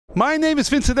My name is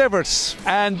Vincent Everts,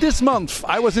 and this month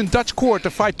I was in Dutch court to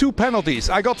fight 2 penalties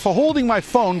I got for holding my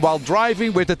phone while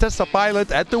driving with the Tesla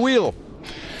Pilot at the wheel.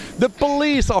 The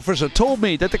police officer told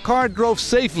me that the car drove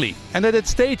safely and that it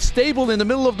stayed stable in the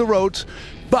middle of the road,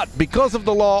 but because of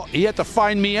the law he had to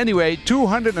fine me anyway,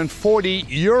 240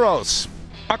 euros.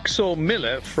 Axel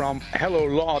Mille from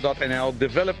hellolaw.nl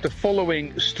developed the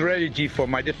following strategy for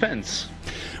my defense.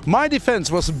 My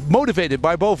defense was motivated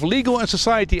by both legal and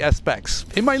society aspects.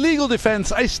 In my legal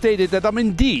defense I stated that I'm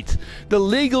indeed the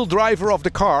legal driver of the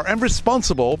car and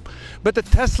responsible, but the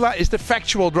Tesla is the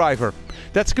factual driver.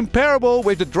 That's comparable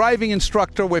with the driving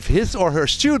instructor with his or her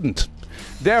student.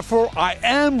 Therefore I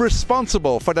am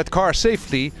responsible for that car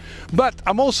safely, but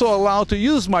I'm also allowed to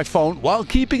use my phone while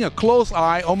keeping a close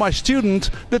eye on my student,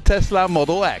 the Tesla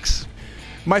Model X.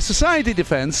 My society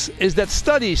defense is that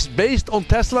studies based on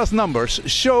Tesla's numbers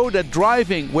show that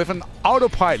driving with an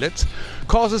autopilot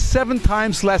causes 7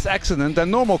 times less accident than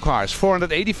normal cars,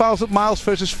 480,000 miles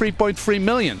versus 3.3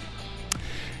 million.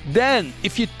 Then,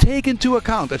 if you take into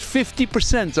account that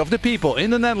 50% of the people in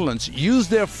the Netherlands use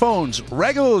their phones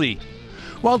regularly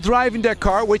while driving their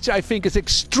car, which I think is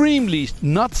extremely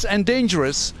nuts and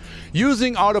dangerous,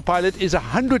 using autopilot is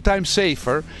 100 times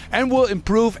safer and will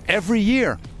improve every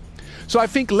year. So I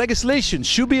think legislation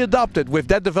should be adopted with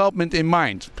that development in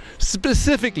mind.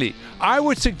 Specifically, I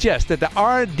would suggest that the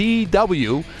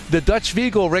RDW, the Dutch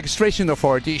Vehicle Registration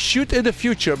Authority, should in the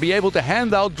future be able to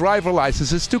hand out driver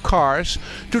licenses to cars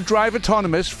to drive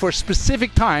autonomous for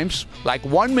specific times, like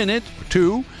 1 minute,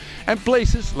 2, and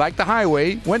places like the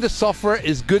highway when the software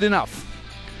is good enough.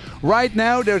 Right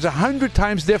now there's 100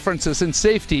 times differences in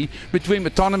safety between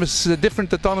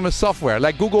different autonomous software,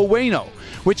 like Google Waymo,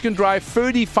 which can drive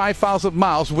 35,000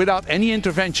 miles without any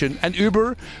intervention, and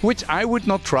Uber, which I would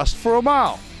not trust for a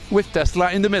mile, with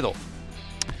Tesla in the middle.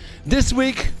 This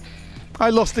week I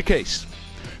lost the case.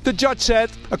 The judge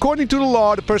said, according to the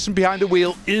law, the person behind the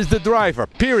wheel is the driver,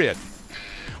 period.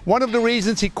 One of the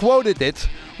reasons he quoted it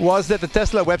was that the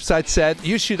Tesla website said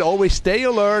you should always stay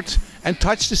alert and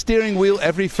touch the steering wheel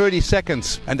every 30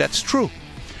 seconds, and that's true.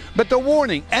 But the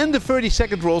warning and the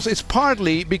 30-second rules is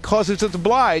partly because it's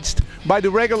obliged by the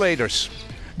regulators.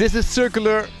 This is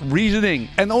circular reasoning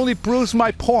and only proves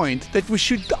my point that we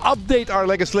should update our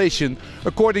legislation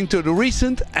according to the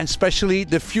recent and especially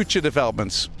the future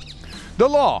developments. The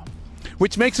law,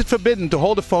 which makes it forbidden to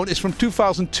hold a phone, is from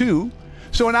 2002,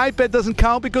 so an iPad doesn't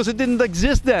count because it didn't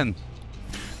exist then.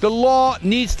 The law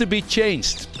needs to be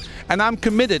changed, and I'm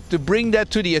committed to bring that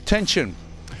to the attention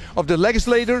of the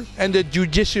legislator and the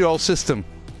judicial system.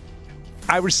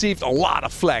 I received a lot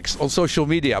of flack on social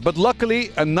media, but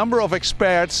luckily a number of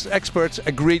experts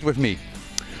agreed with me.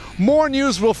 More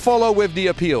news will follow with the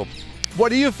appeal. What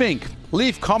do you think?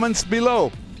 Leave comments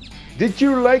below. Did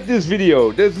you like this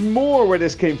video? There's more where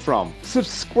this came from.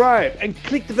 Subscribe and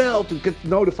click the bell to get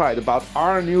notified about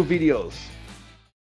our new videos.